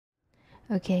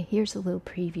Okay, here's a little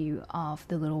preview of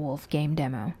the Little Wolf game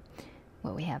demo,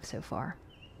 what we have so far.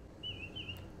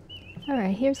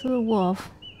 Alright, here's Little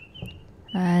Wolf,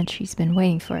 and she's been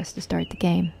waiting for us to start the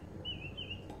game.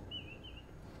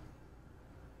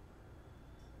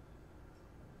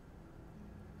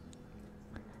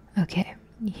 Okay,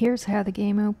 here's how the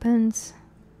game opens.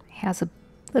 It has a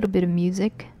little bit of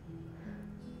music.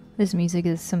 This music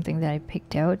is something that I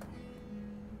picked out.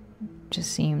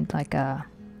 Just seemed like a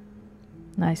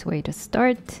nice way to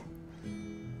start.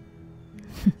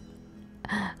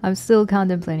 I'm still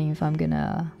contemplating if I'm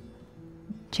gonna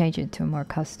change it to a more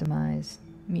customized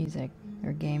music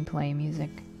or gameplay music.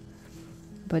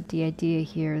 But the idea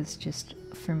here is just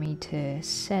for me to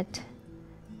set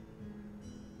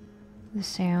the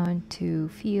sound to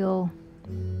feel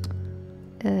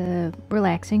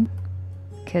relaxing,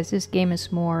 because this game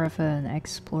is more of an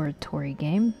exploratory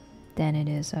game than it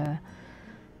is a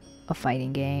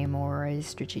fighting game or a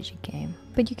strategic game.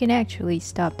 But you can actually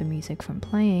stop the music from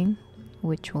playing,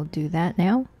 which will do that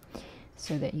now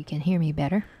so that you can hear me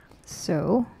better.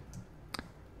 So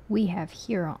we have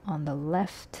here on the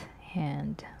left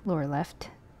hand, lower left,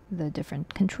 the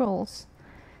different controls.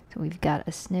 So we've got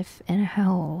a sniff and a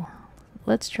howl.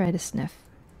 Let's try to sniff.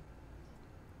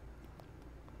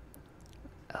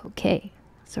 Okay,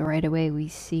 so right away we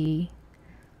see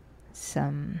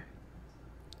some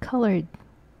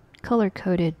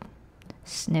color-coded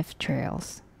sniff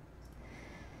trails.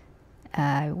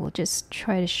 I will just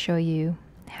try to show you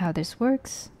how this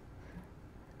works.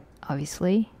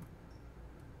 Obviously,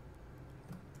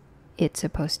 it's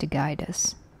supposed to guide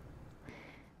us.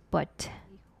 But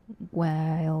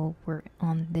while we're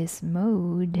on this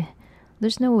mode,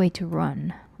 there's no way to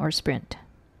run or sprint.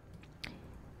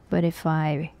 But if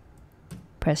I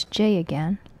press J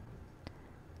again,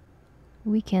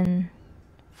 we can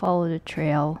follow the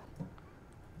trail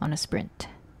on a sprint.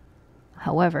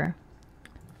 However,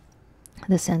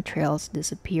 the scent trails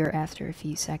disappear after a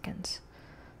few seconds,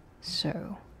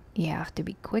 so you have to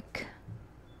be quick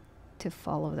to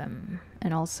follow them,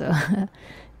 and also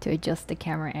to adjust the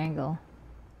camera angle.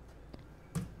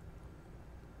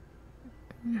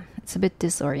 It's a bit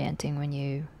disorienting when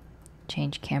you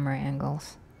change camera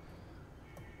angles,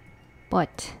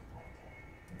 but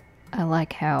I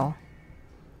like how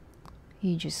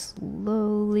you just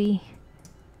slowly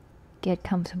get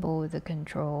comfortable with the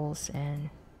controls.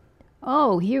 And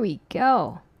oh, here we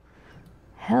go.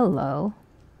 Hello.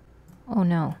 Oh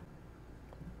no,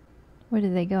 where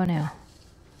did they go now?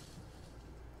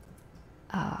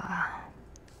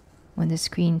 When the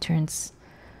screen turns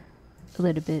a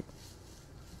little bit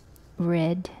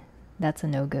red, that's a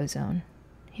no-go zone.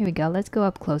 Here we go, let's go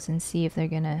up close and see if they're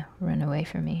gonna run away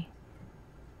from me.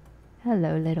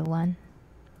 Hello, little one.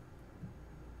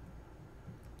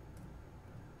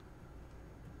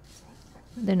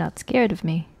 They're not scared of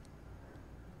me.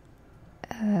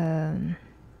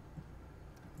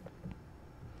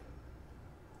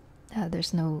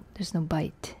 There's no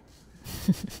bite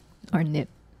or nip.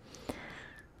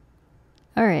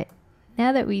 Alright,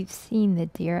 now that we've seen the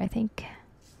deer, I think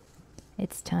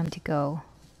it's time to go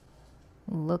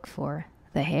look for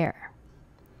the hare.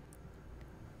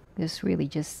 It's really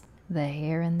just the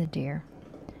hare and the deer.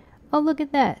 Oh, look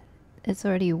at that. It's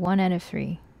already 1 out of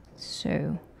 3.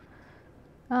 So,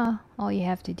 all you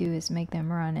have to do is make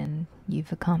them run and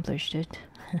you've accomplished it.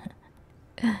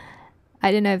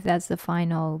 I don't know if that's the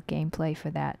final gameplay for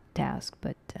that task,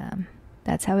 but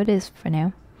that's how it is for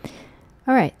now.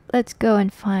 Alright, let's go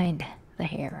and find the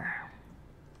hare.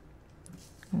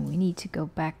 We need to go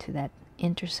back to that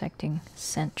intersecting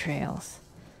scent trails.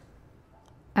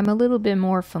 I'm a little bit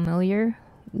more familiar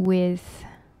with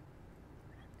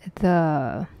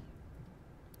the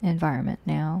environment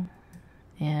now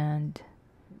and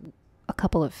a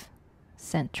couple of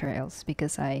scent trails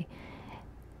because I've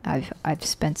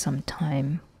spent some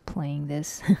time playing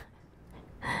this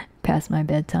past my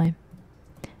bedtime.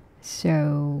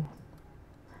 So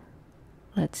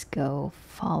let's go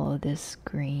follow this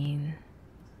green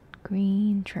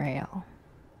trail.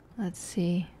 Let's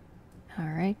see. All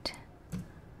right,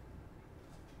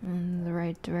 in the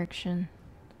right direction.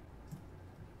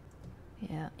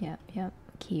 Yep.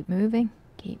 Keep moving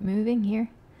here,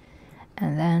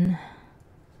 and then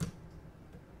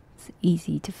it's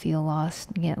easy to feel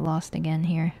lost, get lost again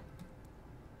here,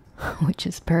 which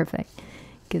is perfect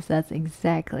because that's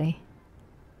exactly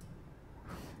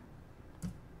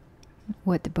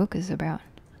what the book is about.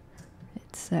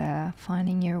 It's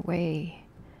finding your way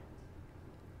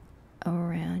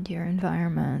around your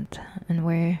environment and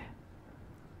where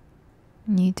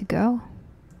you need to go,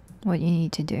 what you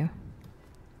need to do.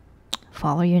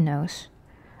 Follow your nose.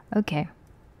 Okay,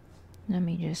 Let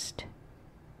me just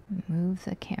move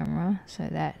the camera so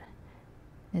that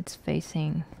it's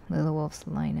facing Little Wolf's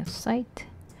line of sight.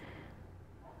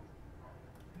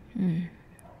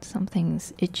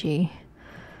 Something's itchy.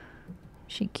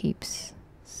 She keeps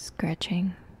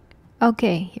scratching.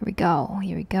 Okay, here we go.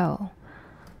 Here we go.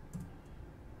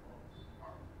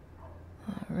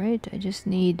 Alright, I just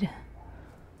need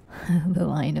the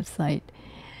line of sight.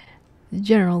 The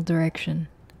general direction.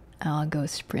 I'll go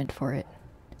sprint for it.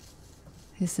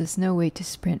 There's no way to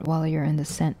sprint while you're in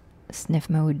the sniff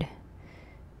mode.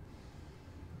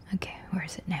 Okay, where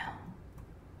is it now?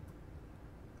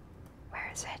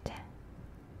 Where is it?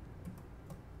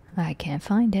 I can't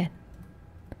find it.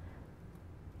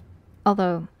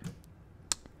 Although,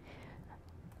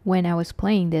 when I was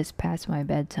playing this past my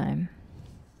bedtime,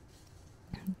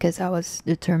 because I was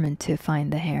determined to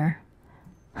find the hair,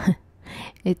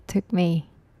 it took me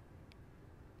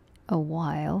a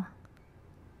while,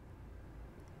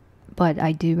 but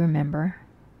I do remember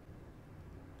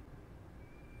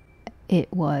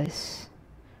it was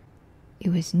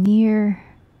near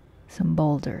some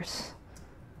boulders,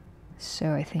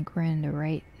 so I think we're in the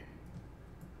right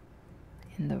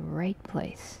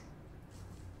place.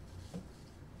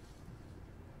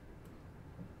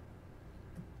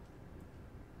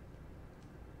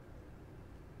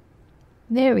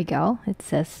 There we go. It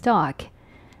says stock.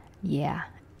 Yeah,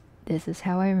 this is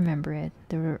how I remember it.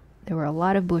 There were a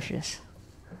lot of bushes,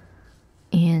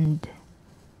 and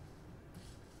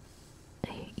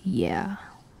yeah,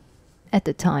 at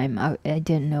the time I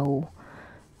didn't know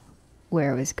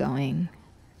where I was going,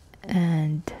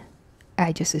 and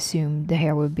I just assumed the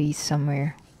hair would be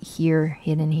somewhere here,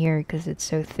 hidden here, because it's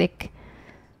so thick.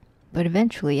 But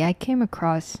eventually I came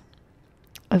across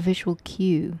a visual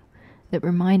cue that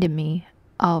reminded me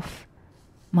of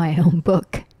my own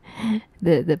book.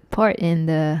 The part in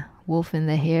The Wolf and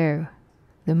the Hare,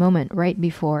 the moment right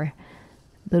before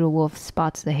Little Wolf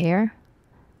spots the hare,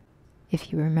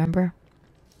 if you remember,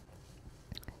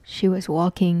 she was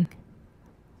walking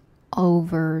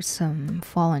over some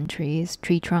fallen trees,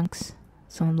 tree trunks,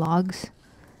 some logs,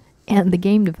 and the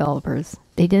game developers,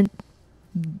 they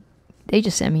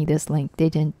just sent me this link. They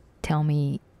didn't tell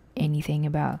me anything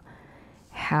about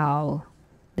how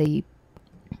they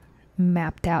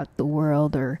mapped out the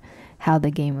world or how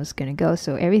the game was going to go,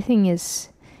 so everything is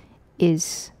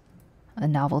a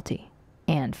novelty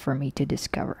and for me to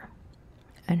discover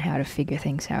and how to figure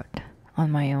things out on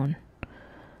my own,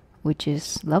 which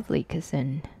is lovely, because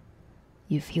then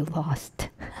you feel lost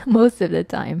most of the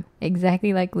time,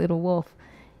 exactly like Little Wolf,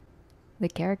 the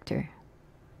character.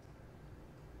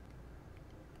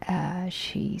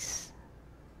 She's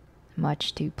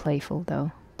much too playful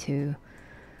though to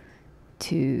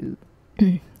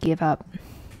give up.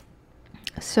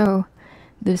 So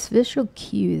this visual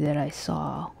cue that I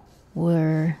saw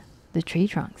were the tree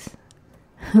trunks,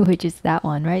 which is that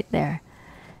one right there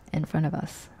in front of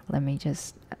us. Let me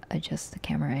just adjust the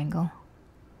camera angle.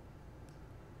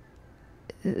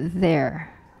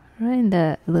 There, right in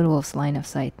the Little Wolf's line of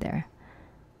sight there.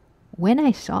 When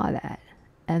I saw that,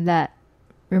 and that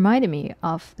reminded me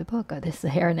of the book, this is the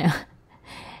hair now,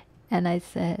 and I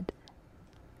said,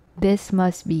 this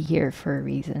must be here for a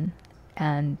reason.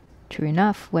 And true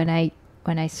enough, when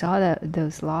I saw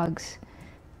those logs,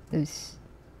 those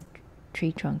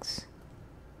tree trunks,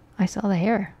 I saw the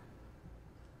hair.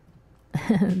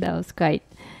 That was quite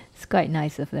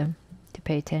nice of them to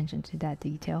pay attention to that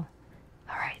detail.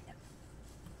 All right,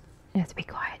 I have to be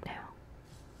quiet now.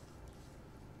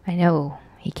 I know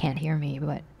he can't hear me,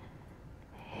 but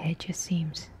it just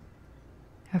seems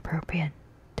appropriate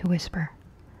to whisper.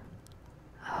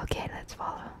 Okay, let's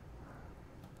follow.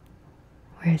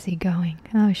 Where is he going?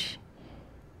 Oh,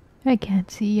 I can't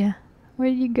see ya.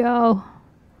 Where'd you go?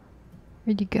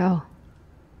 Where'd you go?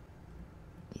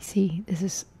 You see,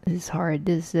 this is hard.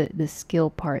 This is the skill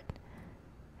part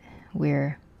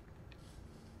where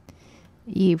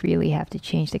you really have to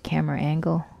change the camera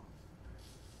angle.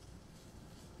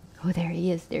 Oh, there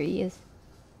he is. There he is.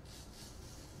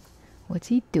 What's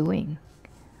he doing?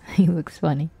 He looks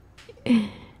funny.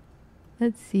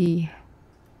 Let's see.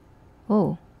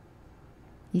 Oh,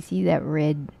 you see that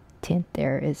red tint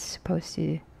there is supposed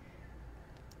to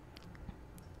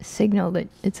signal that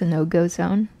it's a no-go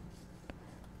zone.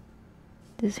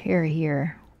 This hair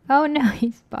here. Oh no,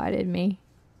 he spotted me.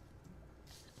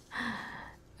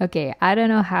 Okay, I don't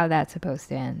know how that's supposed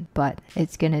to end, but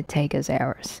it's gonna take us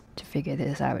hours to figure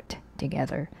this out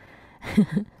together.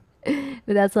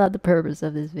 But that's not the purpose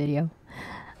of this video.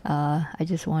 I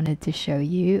just wanted to show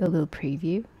you a little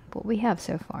preview of what we have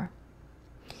so far.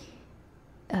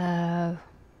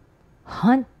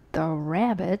 Hunt the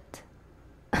rabbit.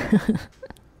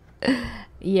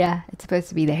 Yeah, it's supposed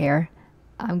to be the hair.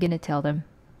 I'm gonna tell them,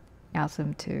 ask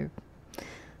them to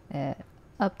uh,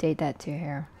 update that to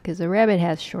hair, because the rabbit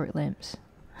has short limbs.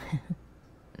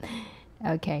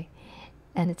 Okay,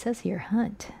 and it says here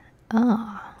hunt.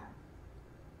 Ah,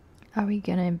 are we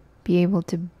gonna be able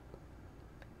to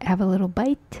have a little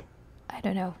bite? I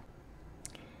don't know.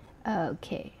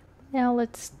 Okay, now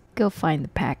let's go find the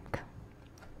pack.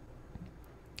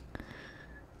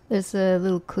 There's a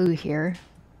little clue here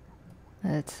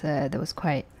that was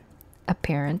quite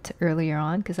apparent earlier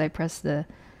on because I pressed the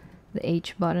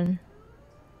H button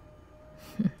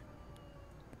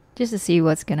just to see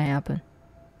what's gonna happen.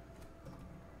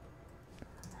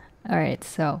 Alright,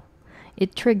 so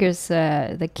it triggers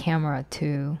the camera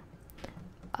to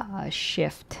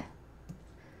shift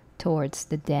towards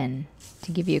the den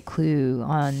to give you a clue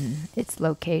on its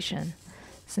location.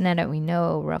 So now that we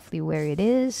know roughly where it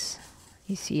is,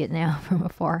 you see it now from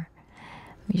afar.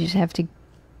 We just have to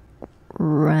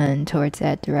run towards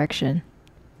that direction.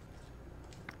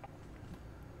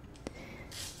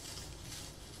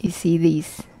 You see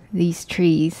these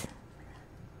trees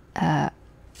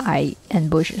and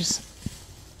bushes.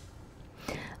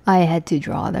 I had to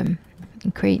draw them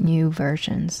and create new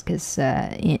versions because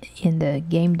in the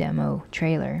game demo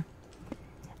trailer,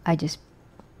 I just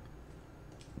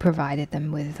provided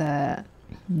them with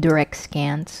direct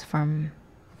scans from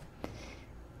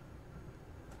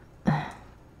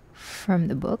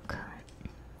the book,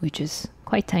 which is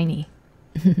quite tiny.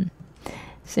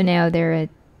 So now they're at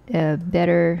a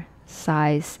better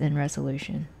size and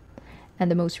resolution.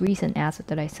 And the most recent asset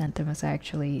that I sent them was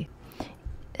actually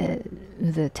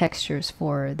the textures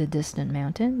for the distant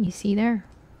mountain. You see there?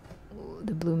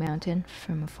 The blue mountain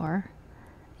from afar.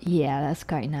 Yeah, that's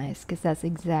quite nice because that's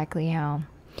exactly how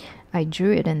I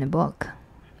drew it in the book.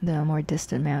 The more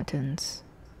distant mountains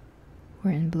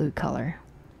were in blue color,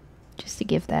 just to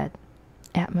give that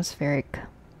atmospheric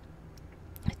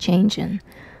change in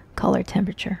color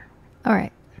temperature.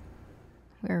 Alright,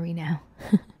 where are we now?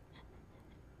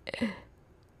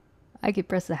 I could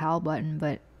press the howl button,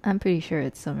 but I'm pretty sure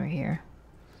it's somewhere here.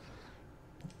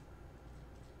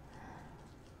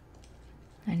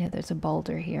 I know there's a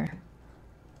boulder here.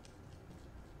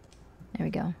 There we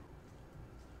go.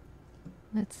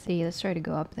 Let's see, let's try to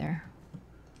go up there.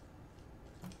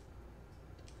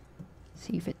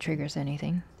 See if it triggers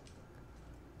anything.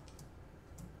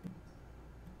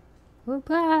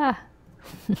 Whoop-ah!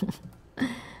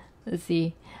 Let's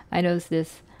see. I noticed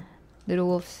this little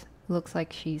wolf looks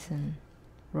like she's in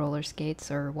roller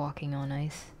skates or walking on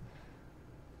ice.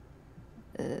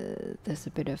 There's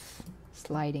a bit of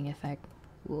sliding effect.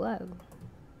 Whoa.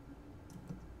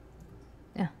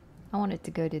 Yeah, I wanted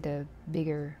to go to the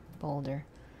bigger boulder,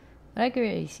 but I could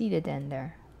already see the den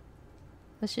there.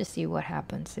 Let's just see what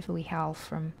happens if we howl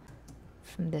from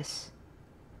this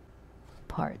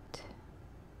part.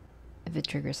 If it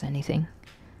triggers anything.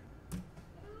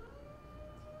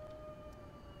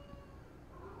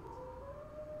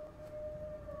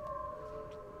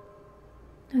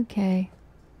 Okay.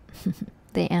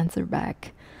 They answer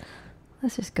back.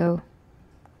 Let's just go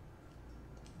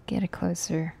get a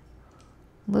closer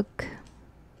look.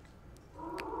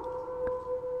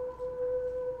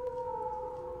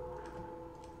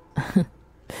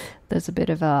 There's a bit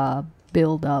of a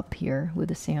build up here with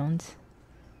the sounds.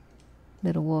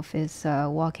 Little wolf is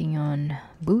walking on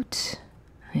boots,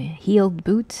 heeled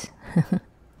boots.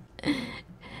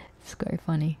 It's quite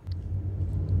funny.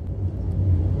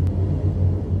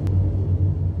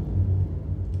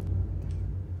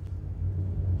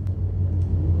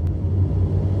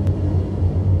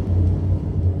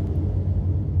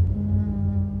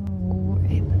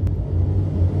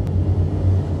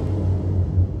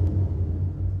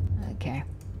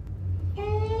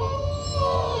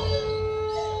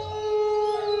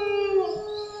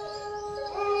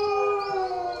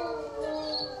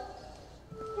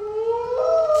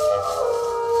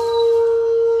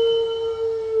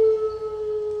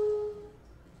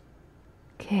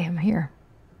 Okay, I'm here.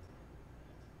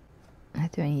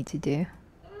 What do I need to do?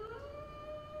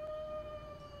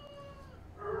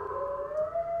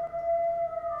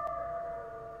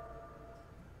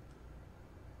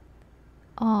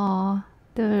 Aw,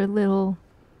 the little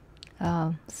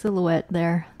silhouette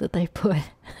there that they put.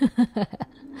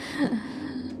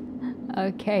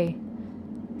 Okay,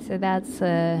 so that's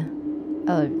a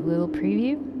little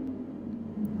preview.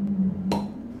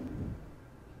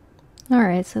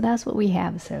 Alright, so that's what we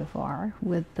have so far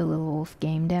with the Little Wolf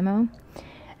game demo.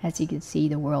 As you can see,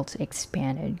 the world's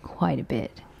expanded quite a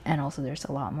bit, and also there's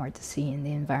a lot more to see in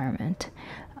the environment.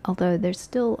 although there's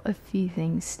still a few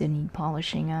things that need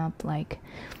polishing up, like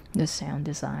the sound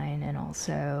design and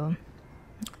also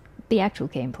the actual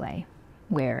gameplay,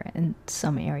 where in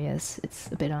some areas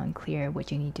it's a bit unclear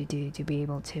what you need to do to be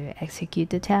able to execute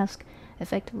the task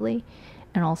effectively.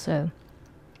 And also,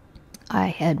 I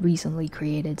had recently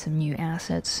created some new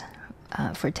assets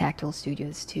for Taktyl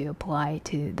Studios to apply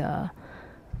to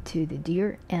the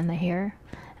deer and the hare,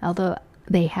 although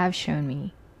they have shown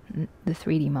me the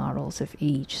 3D models of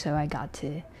each, so I got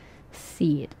to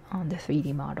see it on the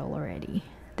 3D model already.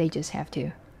 They just have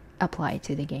to apply it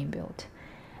to the game build.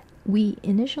 We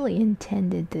initially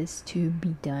intended this to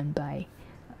be done by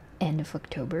end of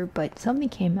October, but something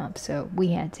came up, so we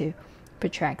had to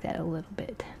protract that a little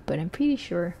bit. But I'm pretty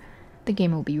sure the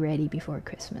game will be ready before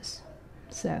Christmas.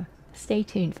 So stay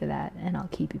tuned for that, and I'll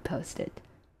keep you posted.